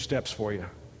first two steps for you.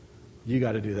 You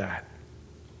got to do that.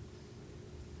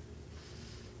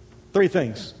 3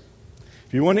 things.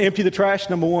 If you want to empty the trash,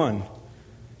 number 1,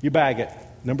 you bag it.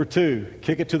 Number 2,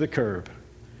 kick it to the curb.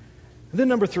 And then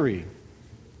number 3,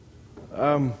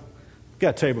 got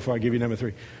to tell you before I give you number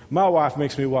 3. My wife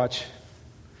makes me watch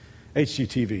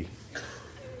HGTV.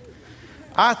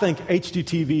 I think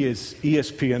HGTV is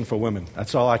ESPN for women.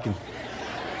 That's all I can.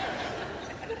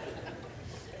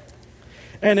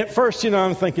 And at first,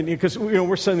 I'm thinking, because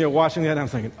we're sitting there watching that, and I'm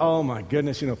thinking, oh my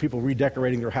goodness, people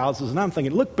redecorating their houses. And I'm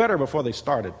thinking, it looked better before they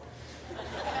started.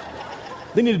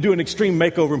 They need to do an extreme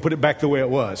makeover and put it back the way it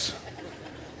was.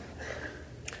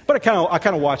 But I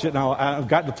kind of watch it now. I've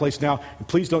gotten to the place now, and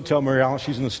please don't tell Mary Ellen,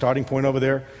 she's in the starting point over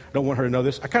there. I don't want her to know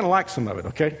this. I kind of like some of it,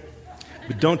 okay?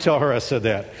 But don't tell her I said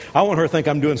that. I want her to think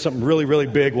I'm doing something really, really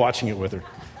big watching it with her.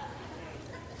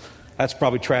 That's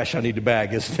probably trash I need to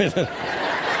bag, isn't it?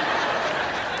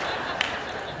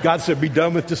 God said, be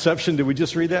done with deception. Did we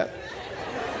just read that?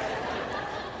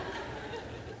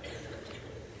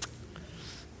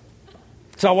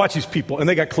 So I watch these people, and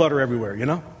they got clutter everywhere,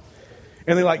 And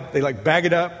they bag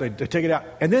it up, they take it out,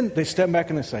 and then they step back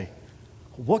and they say,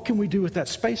 what can we do with that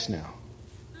space now?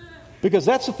 Because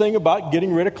that's the thing about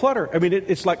getting rid of clutter. I mean,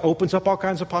 it's like opens up all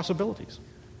kinds of possibilities.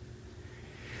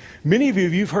 Many of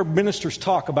you've heard ministers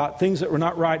talk about things that were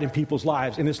not right in people's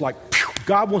lives, and it's like,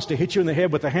 God wants to hit you in the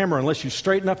head with a hammer unless you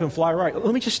straighten up and fly right.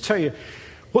 Let me just tell you,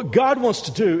 what God wants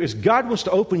to do is God wants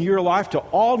to open your life to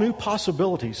all new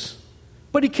possibilities.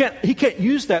 But he can't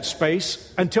use that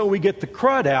space until we get the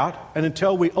crud out and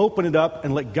until we open it up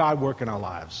and let God work in our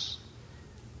lives.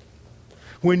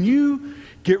 When you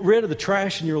get rid of the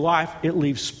trash in your life, it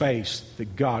leaves space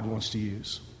that God wants to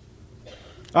use.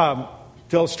 To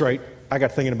illustrate, I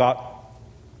got thinking about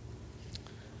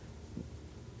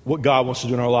what God wants to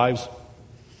do in our lives.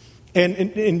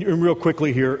 And real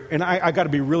quickly here, and I got to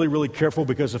be really, really careful,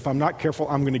 because if I'm not careful,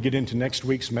 I'm going to get into next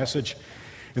week's message.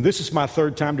 And this is my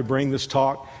 3rd time to bring this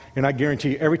talk. And I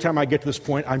guarantee you, every time I get to this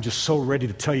point, I'm just so ready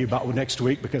to tell you about next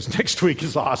week, because next week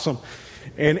is awesome.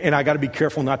 And I got to be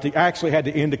careful not to. I actually had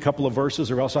to end a couple of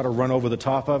verses, or else I'd have run over the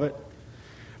top of it.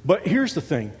 But here's the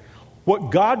thing.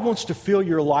 What God wants to fill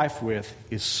your life with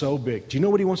is so big. Do you know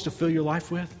what He wants to fill your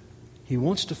life with? He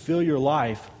wants to fill your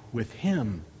life with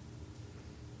Him.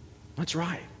 That's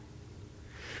right.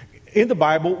 In the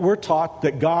Bible, we're taught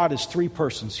that God is three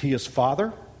persons. He is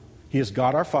Father. He is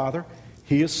God our Father.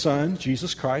 He is Son.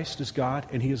 Jesus Christ is God.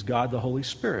 And He is God the Holy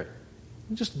Spirit.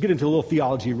 I'll just get into a little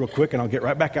theology real quick, and I'll get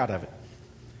right back out of it.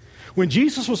 When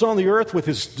Jesus was on the earth with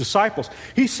His disciples,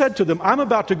 He said to them, I'm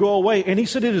about to go away. And He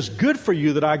said, it is good for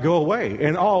you that I go away.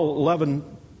 And all 11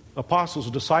 apostles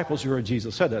and disciples who heard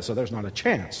Jesus said that, so there's not a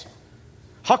chance.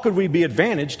 How could we be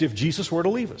advantaged if Jesus were to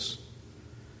leave us?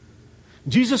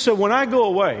 Jesus said, when I go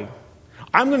away,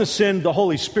 I'm going to send the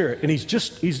Holy Spirit. And He's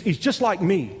just like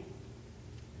me.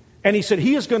 And He said,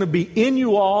 He is going to be in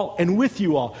you all and with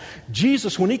you all.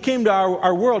 Jesus, when He came to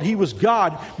our world, He was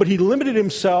God, but He limited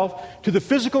Himself to the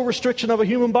physical restriction of a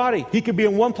human body. He could be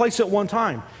in one place at one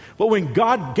time. But when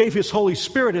God gave His Holy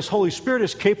Spirit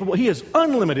is capable. He is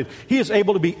unlimited. He is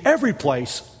able to be every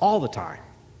place all the time.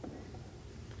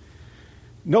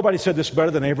 Nobody said this better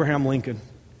than Abraham Lincoln.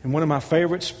 In one of my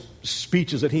favorite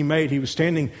speeches that he made, he was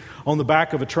standing on the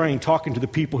back of a train talking to the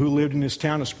people who lived in his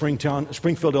town of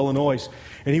Springfield, Illinois.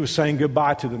 And he was saying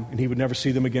goodbye to them, and he would never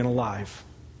see them again alive.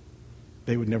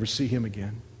 They would never see him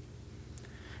again.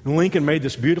 And Lincoln made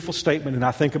this beautiful statement, and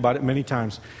I think about it many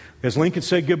times. As Lincoln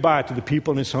said goodbye to the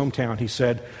people in his hometown, he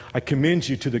said, I commend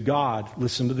you to the God,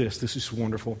 listen to this is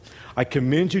wonderful. I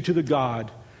commend you to the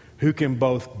God who can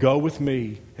both go with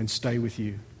me and stay with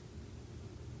you.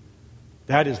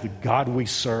 That is the God we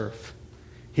serve.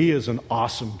 He is an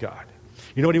awesome God.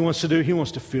 You know what He wants to do? He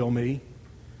wants to fill me.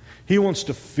 He wants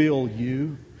to fill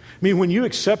you. I mean, when you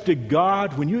accepted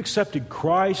God, when you accepted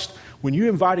Christ, when you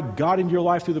invited God into your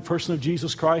life through the person of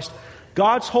Jesus Christ,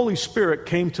 God's Holy Spirit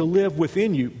came to live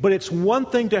within you. But it's one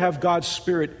thing to have God's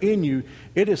Spirit in you.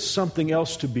 It is something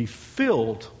else to be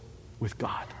filled with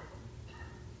God.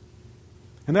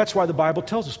 And that's why the Bible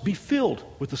tells us, be filled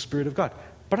with the Spirit of God.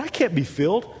 But I can't be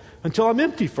filled until I'm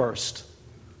empty first.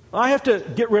 I have to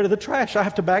get rid of the trash. I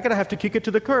have to bag it. I have to kick it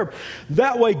to the curb.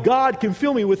 That way God can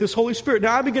fill me with His Holy Spirit.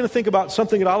 Now I begin to think about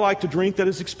something that I like to drink that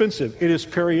is expensive. It is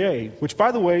Perrier, which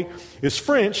by the way is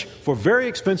French for very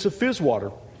expensive fizz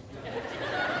water.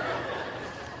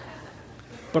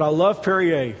 But I love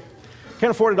Perrier.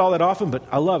 Can't afford it all that often, but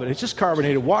I love it. It's just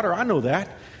carbonated water. I know that.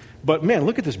 But man,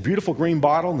 look at this beautiful green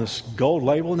bottle and this gold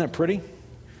label. Isn't that pretty?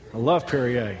 I love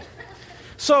Perrier.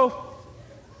 So,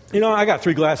 you know, I got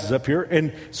 3 glasses up here.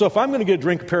 And so if I'm going to get a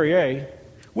drink of Perrier,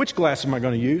 which glass am I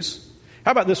going to use?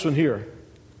 How about this one here?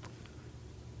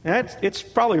 It's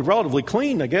probably relatively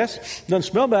clean, I guess. Doesn't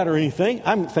smell bad or anything.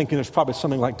 I'm thinking there's probably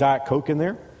something like Diet Coke in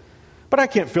there. But I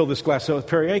can't fill this glass up with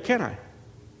Perrier, can I?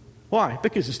 Why?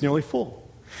 Because it's nearly full.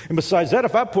 And besides that,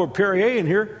 if I poured Perrier in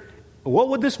here, what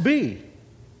would this be?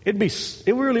 It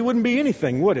really wouldn't be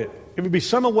anything, would it? It would be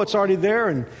some of what's already there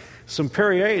and some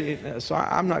Perrier. So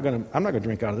I'm not going to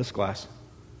drink out of this glass.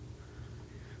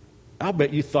 I'll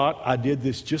bet you thought I did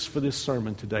this just for this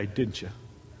sermon today, didn't you?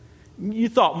 You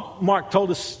thought Mark told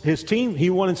his team he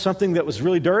wanted something that was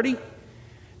really dirty,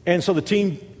 and so the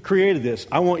team created this.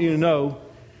 I want you to know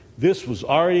this was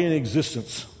already in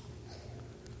existence.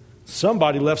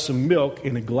 Somebody left some milk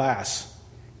in a glass.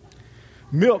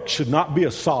 Milk should not be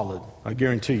a solid, I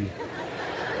guarantee you.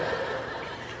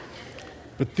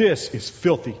 But this is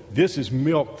filthy. This is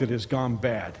milk that has gone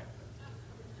bad.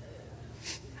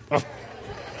 Oh.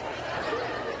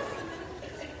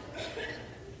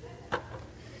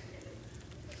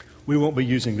 We won't be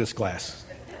using this glass.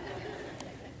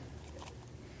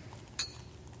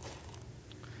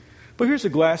 But here's a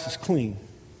glass that's clean.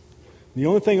 The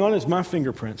only thing on it is my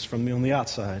fingerprints from on the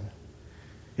outside.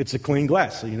 It's a clean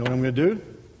glass. So you know what I'm going to do?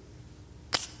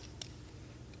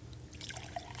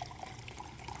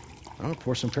 I'm going to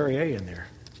pour some Perrier in there.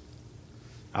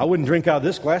 I wouldn't drink out of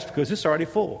this glass because it's already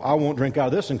full. I won't drink out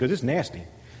of this one because it's nasty.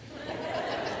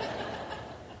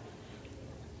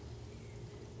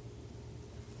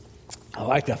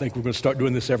 I think we're going to start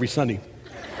doing this every Sunday.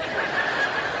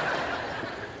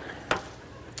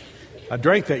 I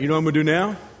drank that. You know what I'm going to do now?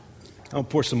 I'm going to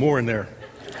pour some more in there.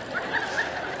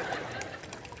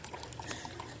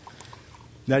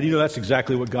 Now, do you know that's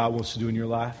exactly what God wants to do in your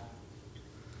life?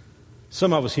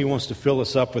 Some of us, He wants to fill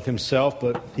us up with Himself,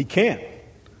 but He can't.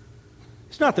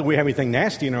 It's not that we have anything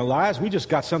nasty in our lives. We just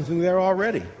got something there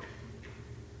already.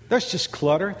 There's just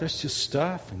clutter. There's just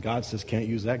stuff. And God says, can't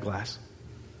use that glass.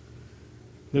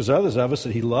 There's others of us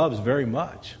that He loves very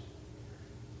much.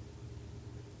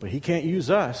 But he can't use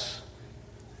us.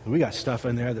 We got stuff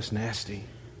in there that's nasty.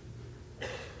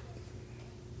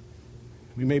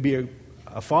 We may be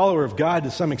a follower of God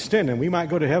to some extent, and we might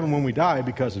go to heaven when we die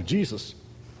because of Jesus.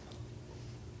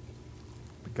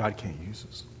 But God can't use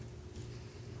us.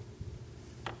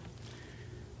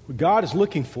 What God is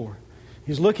looking for,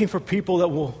 He's looking for people that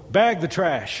will bag the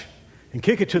trash and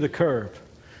kick it to the curb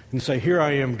and say, here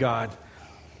I am, God.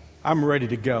 I'm ready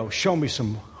to go. Show me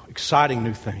some exciting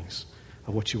new things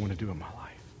of what you want to do in my life.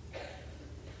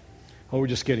 Oh, we're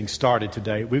just getting started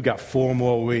today. We've got 4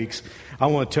 more weeks. I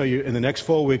want to tell you, in the next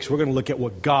 4 weeks, we're going to look at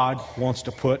what God wants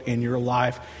to put in your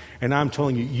life. And I'm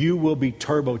telling you, you will be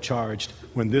turbocharged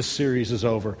when this series is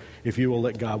over if you will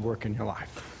let God work in your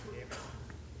life.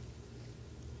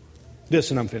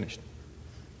 And I'm finished.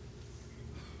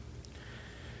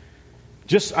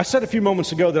 I said a few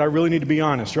moments ago that I really need to be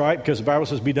honest, right? Because the Bible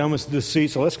says be done with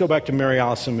deceit. So let's go back to Mary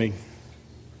Alice and me.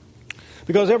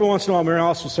 Because every once in a while, Mary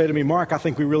Alice will say to me, Mark, I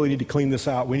think we really need to clean this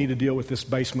out. We need to deal with this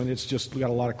basement. It's just, we got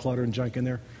a lot of clutter and junk in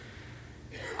there.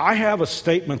 I have a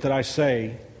statement that I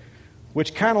say,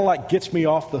 which kind of like gets me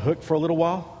off the hook for a little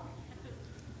while.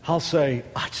 I'll say,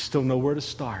 I just don't know where to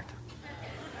start.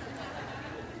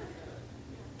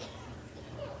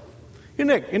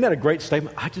 Isn't that a great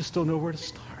statement? I just don't know where to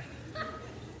start.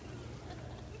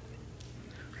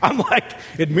 I'm like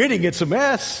admitting it's a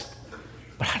mess,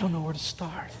 but I don't know where to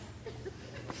start.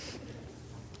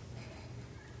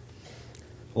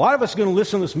 A lot of us are going to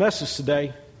listen to this message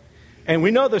today, and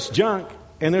we know there's junk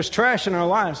and there's trash in our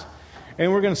lives,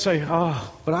 and we're going to say,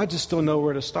 oh, but I just don't know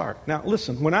where to start. Now,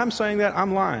 listen, when I'm saying that,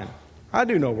 I'm lying. I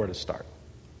do know where to start.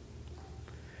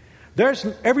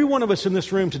 Every one of us in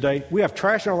this room today, we have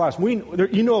trash in our lives.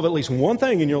 You know of at least one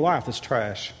thing in your life that's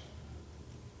trash.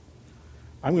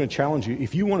 I'm going to challenge you.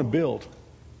 If you want to build,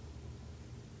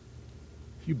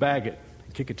 you bag it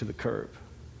and kick it to the curb.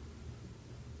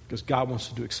 Because God wants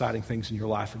to do exciting things in your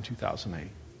life in 2008.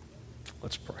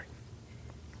 Let's pray.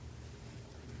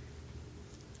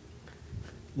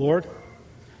 Lord,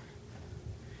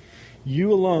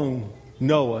 you alone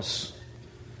know us,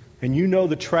 and you know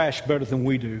the trash better than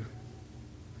we do.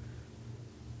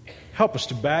 Help us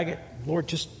to bag it. Lord,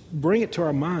 just bring it to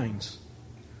our minds.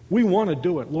 We want to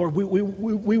do it. Lord,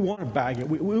 we want to bag it.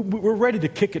 We're ready to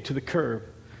kick it to the curb.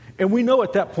 And we know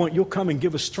at that point you'll come and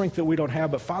give us strength that we don't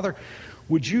have. But Father,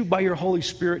 would you, by your Holy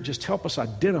Spirit, just help us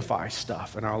identify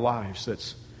stuff in our lives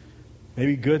that's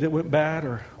maybe good that went bad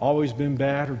or always been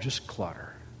bad or just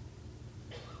clutter.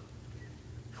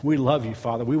 We love you,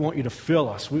 Father. We want you to fill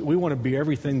us. We want to be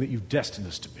everything that you've destined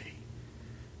us to be.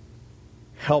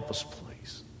 Help us,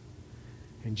 please.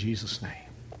 In Jesus' name.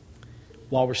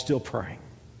 While we're still praying,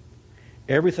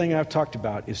 everything I've talked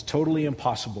about is totally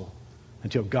impossible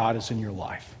until God is in your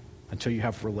life, until you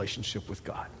have a relationship with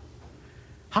God.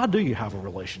 How do you have a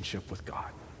relationship with God?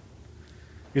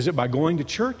 Is it by going to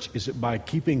church? Is it by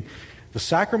keeping the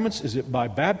sacraments? Is it by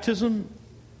baptism?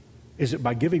 Is it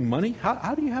by giving money?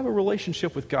 How do you have a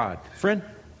relationship with God? Friend,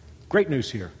 great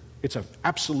news here. It's an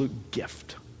absolute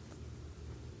gift.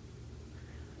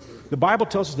 The Bible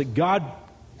tells us that God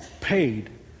paid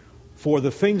for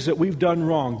the things that we've done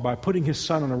wrong by putting his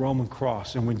son on a Roman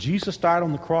cross. And when Jesus died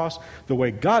on the cross, the way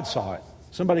God saw it,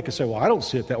 somebody could say, well, I don't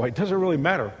see it that way. It doesn't really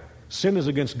matter. Sin is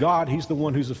against God. He's the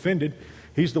one who's offended.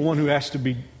 He's the one who has to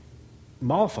be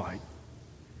mollified.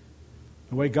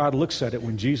 The way God looks at it,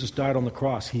 when Jesus died on the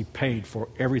cross, he paid for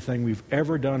everything we've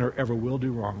ever done or ever will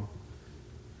do wrong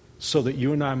so that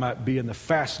you and I might be in the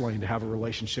fast lane to have a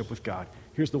relationship with God.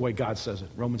 Here's the way God says it.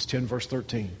 Romans 10, verse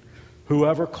 13.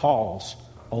 Whoever calls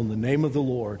on the name of the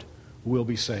Lord will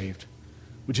be saved.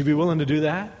 Would you be willing to do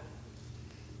that?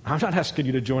 I'm not asking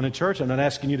you to join a church. I'm not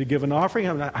asking you to give an offering.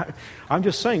 I'm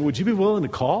just saying, would you be willing to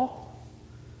call?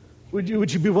 Would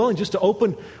you be willing just to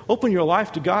open your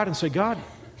life to God and say, God,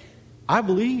 I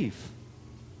believe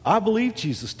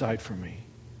Jesus died for me.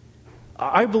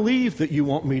 I believe that you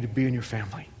want me to be in your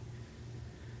family.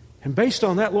 And based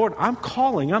on that, Lord, I'm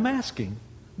calling, I'm asking.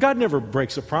 God never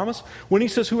breaks a promise. When he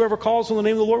says whoever calls on the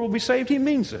name of the Lord will be saved, he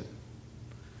means it.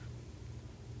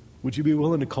 Would you be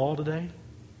willing to call today?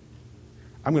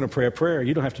 I'm going to pray a prayer.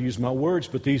 You don't have to use my words,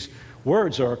 but these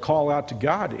words are a call out to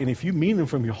God. And if you mean them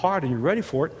from your heart and you're ready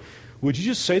for it, would you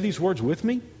just say these words with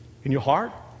me in your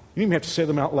heart? You don't even have to say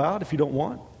them out loud if you don't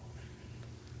want.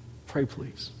 Pray,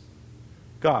 please.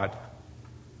 God,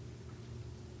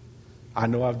 I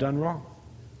know I've done wrong.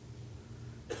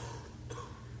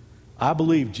 I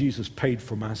believe Jesus paid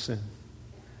for my sin.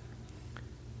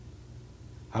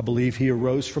 I believe he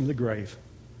arose from the grave.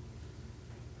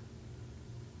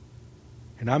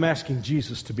 And I'm asking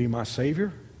Jesus to be my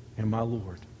Savior and my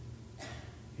Lord.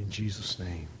 In Jesus'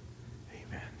 name,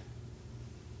 amen.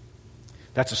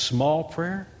 That's a small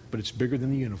prayer, but it's bigger than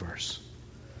the universe.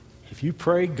 If you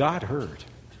pray, God heard.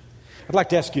 I'd like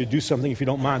to ask you to do something, if you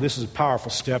don't mind. This is a powerful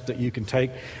step that you can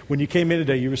take. When you came in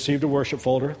today, you received a worship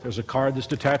folder. There's a card that's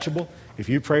detachable. If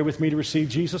you pray with me to receive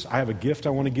Jesus, I have a gift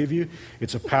I want to give you.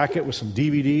 It's a packet with some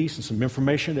DVDs and some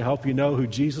information to help you know who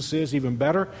Jesus is even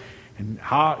better and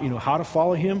how to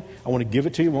follow him. I want to give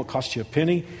it to you. It won't cost you a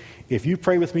penny. If you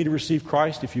pray with me to receive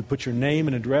Christ, if you put your name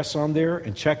and address on there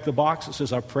and check the box that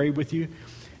says I prayed with you,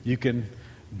 you can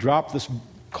drop this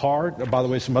card. By the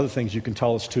way, some other things you can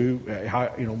tell us too.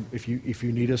 If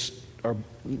you need us or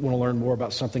want to learn more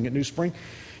about something at New Spring,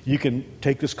 you can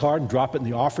take this card and drop it in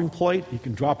the offering plate. You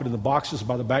can drop it in the boxes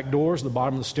by the back doors, the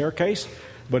bottom of the staircase.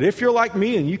 But if you're like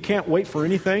me and you can't wait for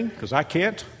anything, because I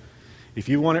can't, if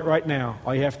you want it right now,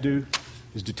 all you have to do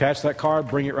is detach that card,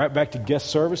 bring it right back to guest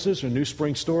services or New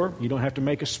Spring store. You don't have to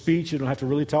make a speech. You don't have to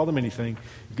really tell them anything.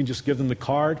 You can just give them the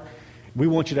card. We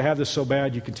want you to have this so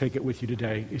bad you can take it with you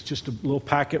today. It's just a little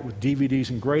packet with DVDs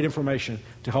and great information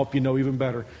to help you know even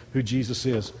better who Jesus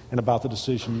is and about the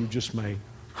decision you just made.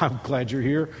 I'm glad you're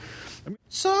here.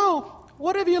 So,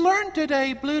 what have you learned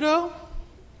today, Bluto?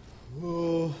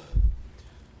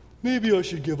 Maybe I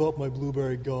should give up my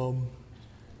blueberry gum.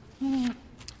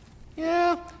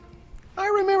 Yeah, I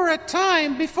remember a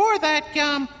time before that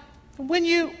gum when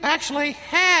you actually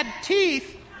had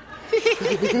teeth.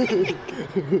 Hey,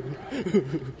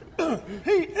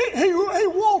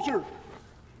 Walter,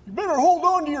 you better hold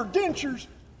on to your dentures.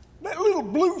 That little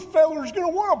blue feller's going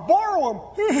to want to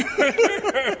borrow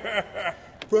them.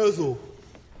 Frazzle,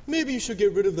 maybe you should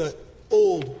get rid of that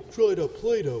old, dried-up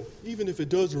Play-Doh, even if it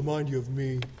does remind you of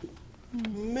me.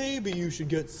 Maybe you should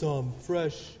get some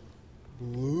fresh,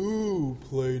 blue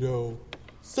Play-Doh.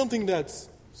 Something that's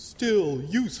still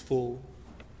useful.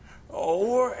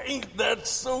 Oh, ain't that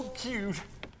so cute?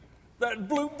 That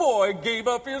blue boy gave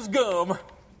up his gum.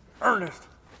 Ernest,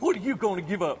 what are you going to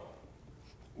give up?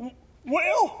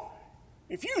 Well,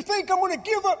 if you think I'm going to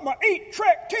give up my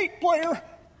 8-track tape player,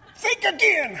 think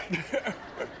again.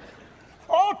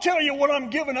 I'll tell you what I'm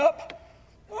giving up.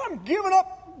 I'm giving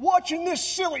up watching this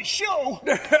silly show.